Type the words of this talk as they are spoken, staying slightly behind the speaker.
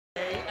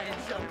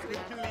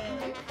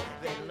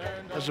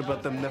How's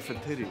about them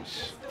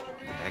Nefertiti's?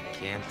 That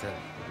Cantor,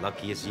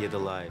 luckiest yet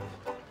alive.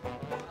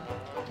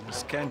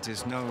 Miss Kent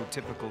is no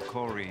typical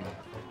Corrine.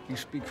 You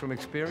speak from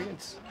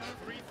experience?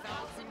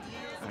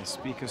 I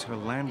speak as her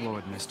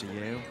landlord, Mr.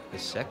 Yale. The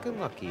second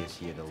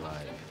luckiest yet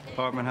alive.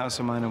 Apartment house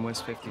of mine on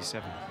West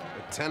 57.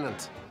 A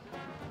tenant.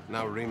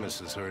 Now Remus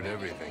has heard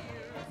everything.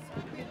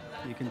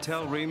 You can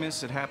tell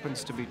Remus it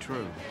happens to be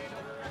true.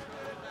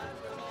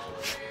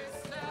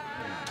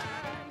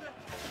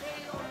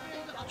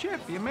 Gyp,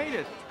 you made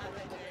it.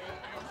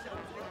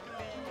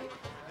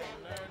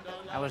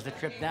 How was the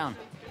trip down?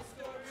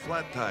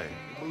 Flat tire,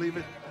 you believe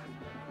it?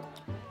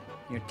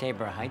 Near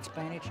Tabor Heights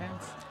by any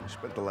chance? I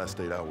spent the last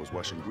 8 hours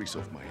washing grease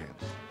off my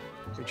hands.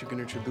 Aren't you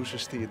gonna introduce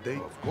us to your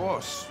date? Of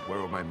course. Where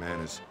are my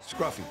manners?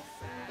 Scruffy,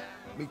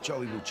 meet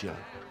Charlie Luciano.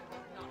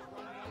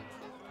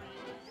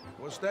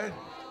 What's that?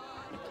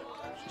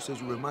 She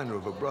says you remind her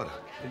of her brother.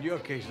 In your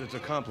case, that's a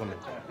compliment.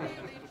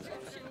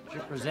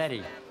 Gyp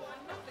Rosetti.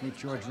 Meet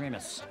George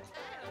Remus.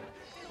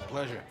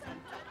 Pleasure.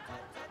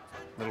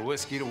 Little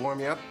whiskey to warm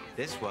you up?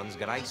 This one's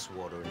got ice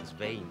water in its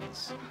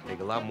veins. Take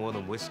a lot more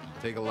than whiskey.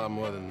 Take a lot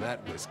more than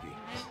that whiskey.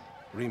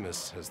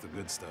 Remus has the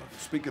good stuff.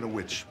 Speaking of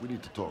which, we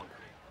need to talk.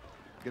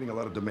 Getting a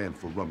lot of demand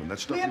for rum, and that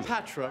stuff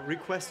Cleopatra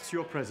requests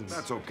your presence.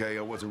 That's okay.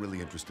 I wasn't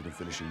really interested in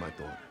finishing my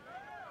thought.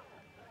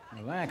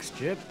 Relax,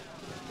 Gyp.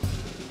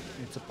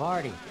 It's a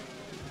party.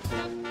 A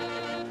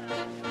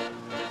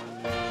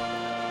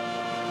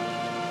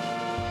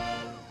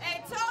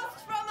toast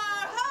from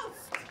our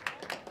host!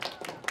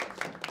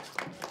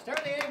 Stir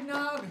the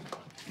eggnog.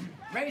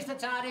 Raise the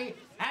toddy.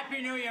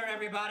 Happy New Year,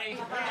 everybody.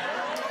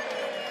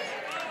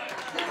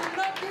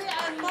 Nucky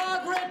and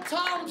Margaret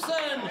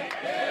Thompson!